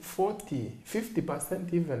even 40,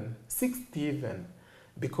 50% even, 60 even,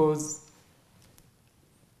 because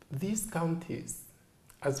these counties,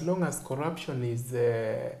 as long as corruption is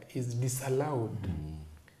disallowed,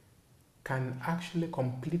 can actually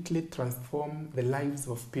completely transform the lives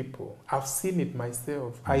of people. I've seen it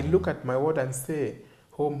myself. I look at my ward and say,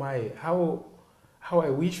 oh my, how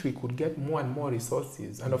I wish we could get more and more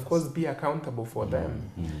resources, and of course be accountable for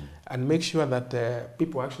them, and make sure that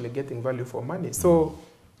people are actually getting value for money. So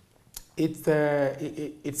it's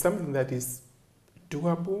something that is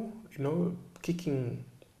doable,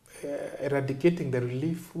 eradicating the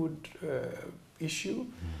relief food issue,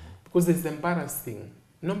 because it's embarrassing.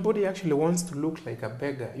 Nobody actually wants to look like a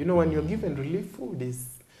beggar. When you're given relief food,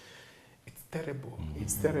 it's terrible.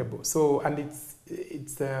 It's terrible. So, and it's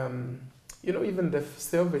even the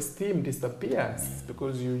self-esteem disappears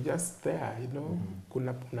because you're just there,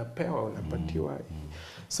 kuna pewa, unapatiwa.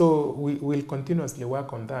 So we will continuously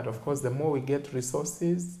work on that. Of course, the more we get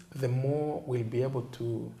resources, the more we'll be able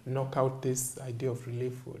to knock out this idea of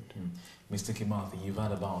relief food. Mr. Kimathi, you've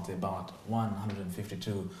had about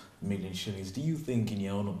 152 million shillings. Do you think, in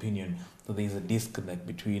your own opinion, that there is a disconnect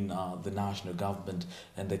between the national government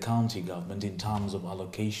and the county government in terms of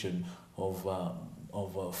allocation of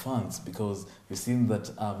funds? Because we've seen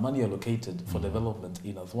that money allocated for development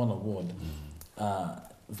in Athwana Ward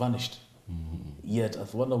vanished. Yet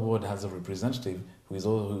Athwana Ward has a representative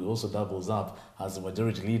who also doubles up as a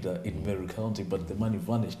majority leader in Meru County, but the money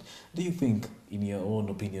vanished. Do you think, in your own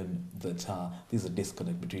opinion, that there's a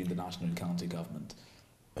disconnect between the national and county government?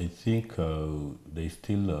 I think there's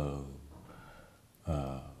still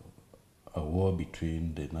a war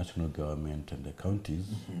between the national government and the counties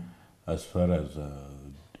as far as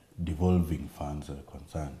devolving funds are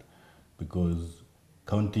concerned, because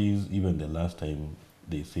counties, even the last time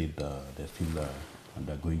they said they're still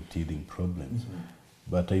undergoing teething problems.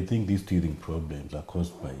 But I think these teething problems are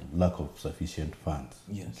caused by lack of sufficient funds.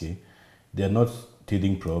 Yes. Okay, they are not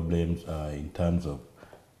teething problems in terms of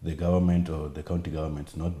the government or the county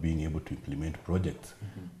governments not being able to implement projects.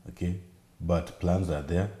 Okay, but plans are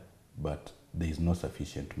there, but there is not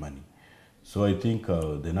sufficient money. So I think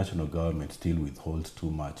the national government still withholds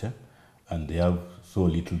too much, and they have so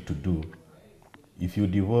little to do. If you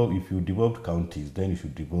devolve counties, then you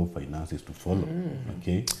should devolve finances to follow.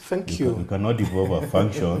 Okay. Thank you. You cannot devolve a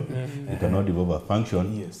function. You cannot devolve a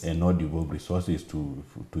function Yes. and not devolve resources to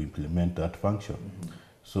implement that function.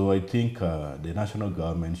 So I think the national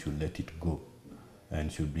government should let it go,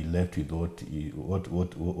 and should be left with what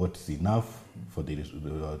is enough for the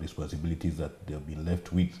responsibilities that they have been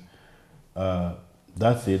left with.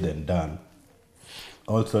 That said and done,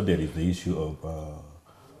 also there is the issue of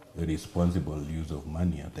responsible use of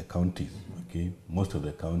money at the counties. Okay, most of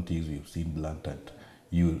the counties we've seen blatant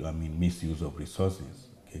misuse of resources.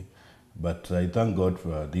 Okay, but I thank God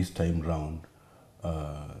for this time round,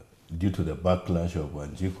 due to the backlash of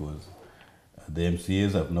Wanjiku's, the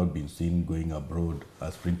MCAs have not been seen going abroad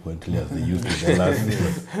as frequently as they used to the last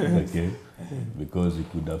year. Okay, because you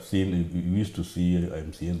could have seen, you used to see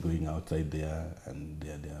MCAs going outside there and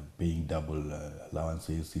they are paying double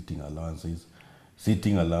allowances, sitting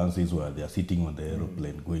allowances while they are sitting on the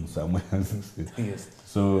aeroplane going somewhere. Yes.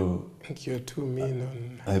 So I think you're too mean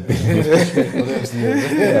on. I believe,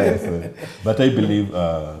 but I believe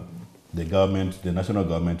the national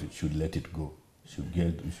government should let it go. Should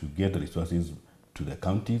get resources to the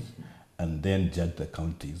counties, and then judge the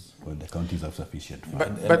counties when the counties have sufficient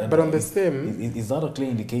funds. But on the same, is that a clear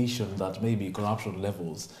indication that maybe corruption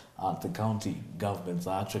levels at the county governments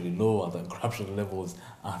are actually lower than corruption levels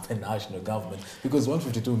at the national government? Because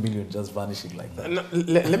 152 million just vanishing like that. no,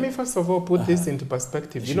 let me first of all put this into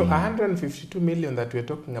perspective. You know, 152 million that we're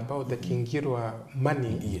talking about, the Kingirwa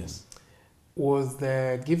money, Yes. was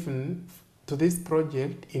given to this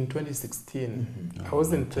project in 2016. I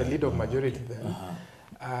wasn't the leader of majority then.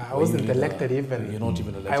 I wasn't elected even. You're not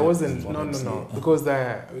even elected. I wasn't, for no, MCA. because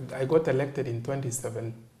I got elected in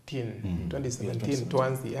 2017,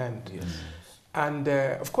 towards the end. Yes. And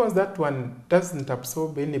of course, that one doesn't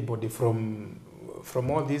absorb anybody from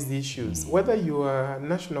all these issues. Whether you are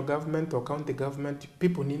national government or county government,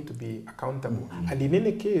 people need to be accountable. And in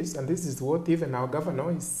any case, and this is what even our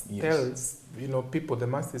governor tells people, the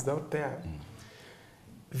masses out there,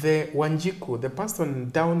 the Wanjiku, the person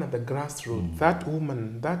down at the grassroots, that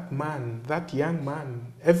woman, that man, that young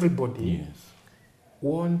man, everybody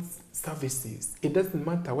wants services. It doesn't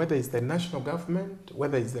matter whether it's the national government,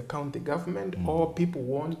 whether it's the county government, all people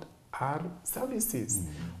want are services.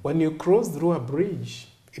 When you cross through a bridge,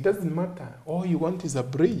 it doesn't matter. All you want is a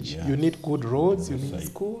bridge. You need good roads, you need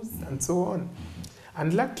schools, and so on.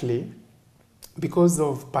 And luckily, because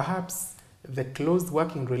of perhaps the close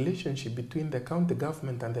working relationship between the county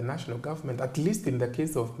government and the national government, at least in the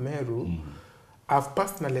case of Meru, I've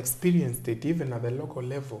personally experienced it even at the local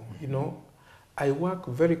level. I work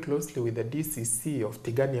very closely with the DCC of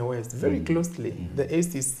Tigania West, very closely, the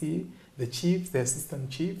ACC, the chiefs, the assistant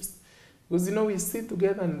chiefs, because, we sit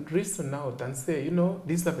together and reason out and say,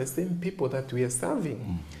 these are the same people that we are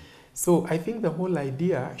serving. So I think the whole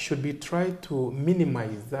idea should be try to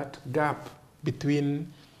minimize that gap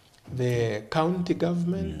between the county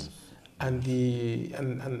government and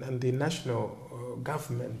the national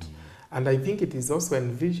government. And I think it is also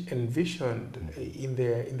envisioned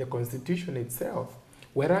in the constitution itself.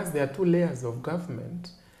 Whereas there are two layers of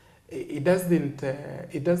government, it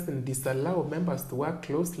doesn't disallow members to work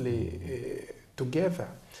closely together.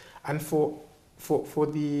 And for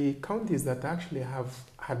the counties that actually have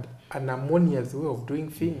had an harmonious way of doing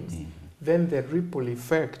things, then the ripple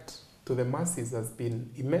effect to the masses has been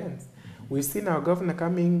immense. We've seen our governor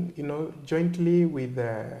coming, jointly with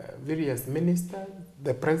various ministers.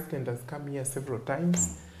 The president has come here several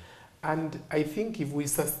times. And I think if we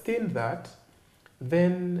sustain that,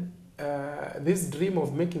 then this dream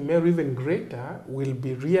of making Meru even greater will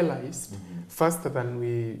be realized faster than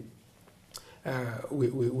we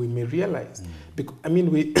may realize.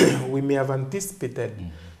 We may have anticipated.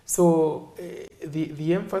 So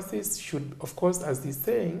the emphasis should, of course, as he's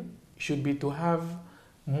saying, should be to have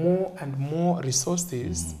more and more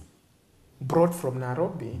resources brought from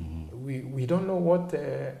Nairobi. We don't know what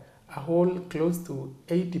a whole close to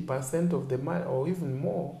 80% of the money, or even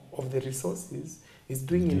more of the resources, is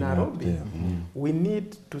doing in Nairobi. We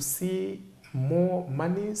need to see more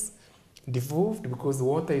monies devolved, because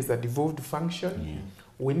water is a devolved function.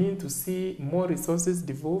 We need to see more resources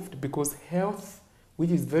devolved, because health, which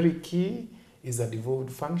is very key, is a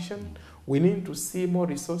devolved function. We need to see more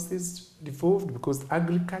resources devolved because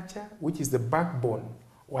agriculture, which is the backbone,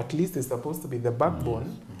 or at least is supposed to be the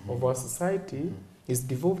backbone of our society, is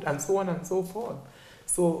devolved, and so on and so forth.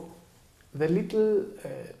 So the little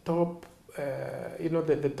top,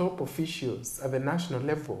 the top officials at the national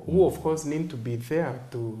level, who of course need to be there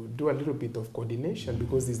to do a little bit of coordination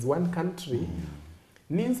because it's one country,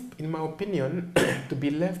 needs, in my opinion, to be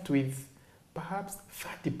left with perhaps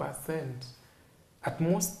 30%, at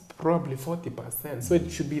most probably 40%. So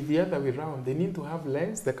it should be the other way around. They need to have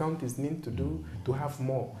less, the counties need to have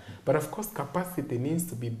more. But of course, capacity needs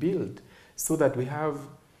to be built so that we have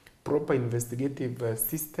proper investigative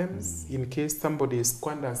systems. In case somebody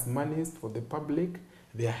squanders monies for the public,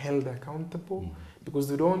 they are held accountable.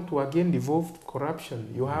 Because we don't want to again devolve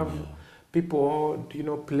corruption. You have people,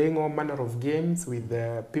 playing all manner of games with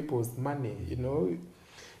people's money,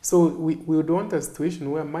 So we would want a situation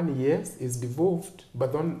where money, yes, is devolved,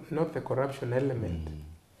 but not the corruption element.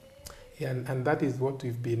 And that is what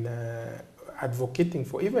we've been advocating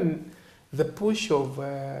for. Even the push of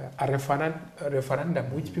a referendum,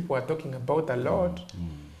 which people are talking about a lot,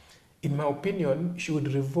 in my opinion,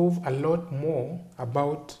 should revolve a lot more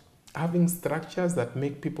about having structures that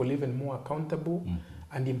make people even more accountable,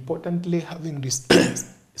 and importantly, having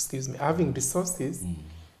having resources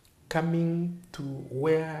coming to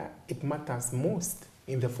where it matters most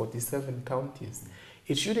in the 47 counties.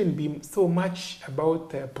 It shouldn't be so much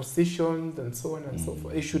about positions and so on and so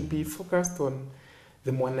forth. It should be focused on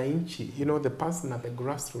the mwananchi, the person at the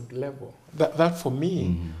grassroots level. That for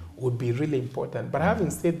me would be really important. But having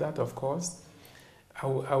said that, of course,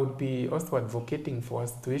 I would be also advocating for a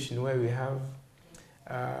situation where we have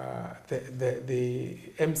the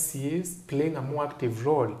MCAs playing a more active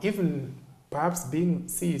role, even perhaps being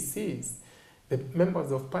CECs, the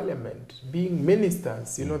members of parliament, being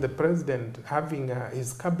ministers, the president having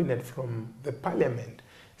his cabinet from the parliament,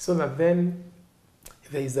 so that then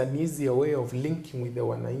there is an easier way of linking with the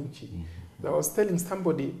wananchi. I was telling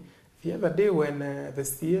somebody the other day when the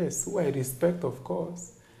CS, who I respect of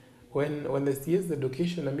course, when the CS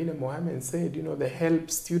Education, Amina Mohammed, said, the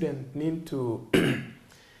help student need to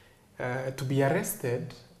be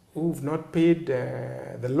arrested who've not paid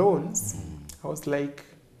the loans, I was like,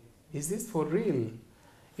 is this for real?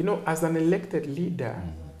 As an elected leader,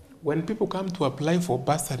 when people come to apply for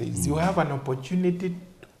bursaries, you have an opportunity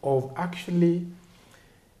of actually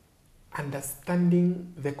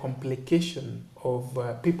understanding the complication of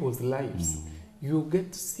people's lives. You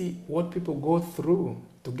get to see what people go through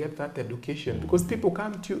to get that education. Because people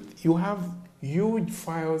come to you have huge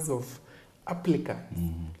files of applicants.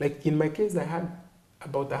 Like in my case, I had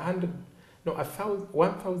about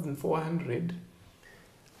 1,400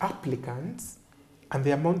 applicants, and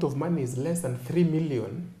the amount of money is less than 3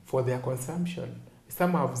 million for their consumption.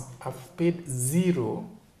 Some have paid zero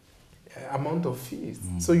amount of fees.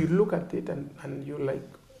 So you look at it and you're like,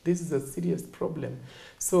 this is a serious problem.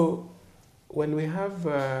 So when we have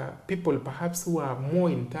people perhaps who are more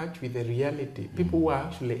in touch with the reality, people who are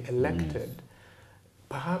actually elected,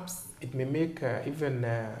 perhaps it may make even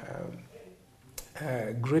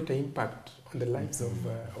greater impact on the lives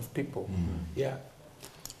of people. Yeah.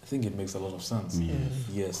 I think it makes a lot of sense.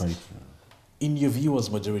 Yes. Quite, In your view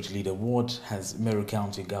as majority leader, what has Meru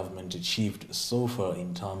County government achieved so far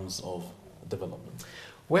in terms of development?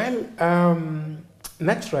 Well,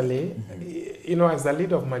 naturally, as a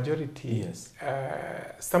leader of majority,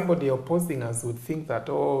 somebody opposing us would think that,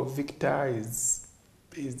 Victor is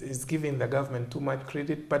giving the government too much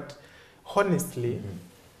credit. But honestly,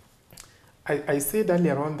 I said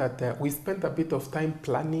earlier on that we spent a bit of time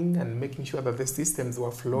planning and making sure that the systems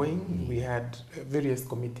were flowing. We had various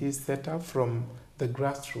committees set up from the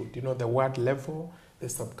grassroots, the ward level, the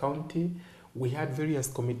sub-county. We had various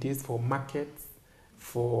committees for markets,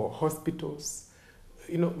 for hospitals,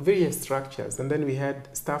 various structures. And then we had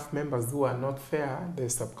staff members who are not there, the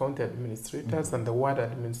sub-county administrators and the ward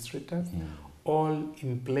administrators, all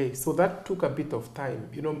in place. So that took a bit of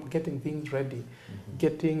time, getting things ready,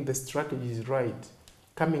 getting the strategies right,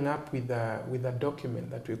 coming up with a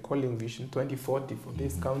document that we're calling Vision 2040 for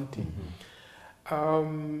this county.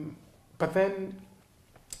 But then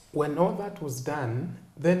when all that was done,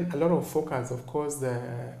 then a lot of focus, of course,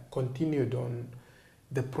 continued on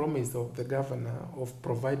the promise of the governor of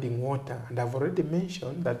providing water. And I've already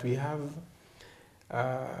mentioned that we have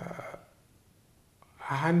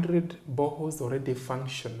 100 boreholes already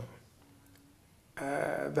functional.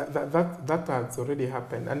 That has already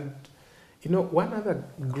happened. And one other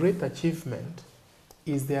great achievement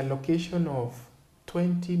is the allocation of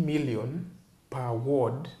 20 million per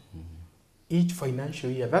ward each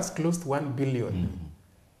financial year. That's close to 1 billion.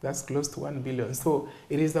 That's close to 1 billion. So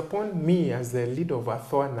it is upon me as the leader of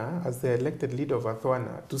Athwana, as the elected leader of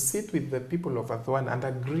Athwana, to sit with the people of Athwana and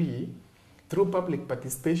agree through public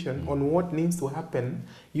participation on what needs to happen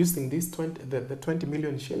using this 20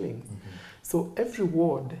 million shillings. So every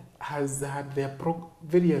ward has had their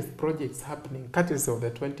various projects happening, courtesy of the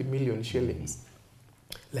 20 million shillings.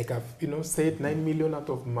 Like I've said, 9 million out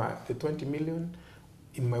of the 20 million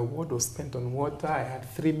in my ward was spent on water. I had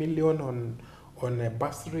 3 million on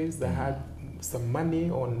bursaries. I had some money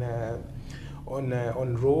on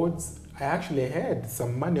roads. I actually had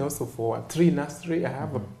some money also for a tree nursery. I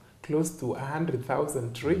have close to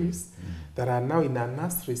 100,000 trees that are now in a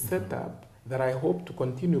nursery setup that I hope to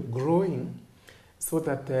continue growing so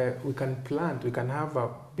that we can plant, we can have a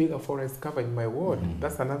bigger forest cover in my ward.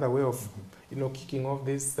 That's another way of kicking off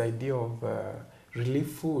this idea of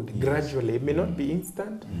relief food gradually. It may not be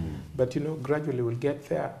instant, but gradually we'll get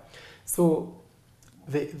there. So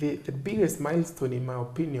the biggest milestone, in my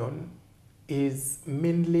opinion, is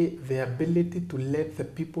mainly the ability to let the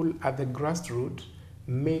people at the grassroots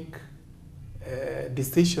make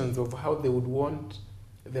decisions of how they would want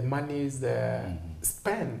the monies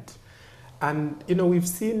spent. And we've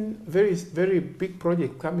seen very, very big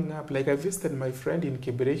projects coming up. Like I visited my friend in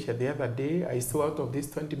Kibiresha the other day. I saw out of this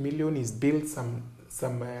 20 million, he's built some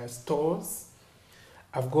stores.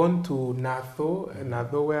 I've gone to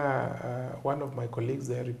Natho where one of my colleagues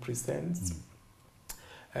there represents,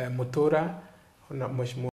 Motora,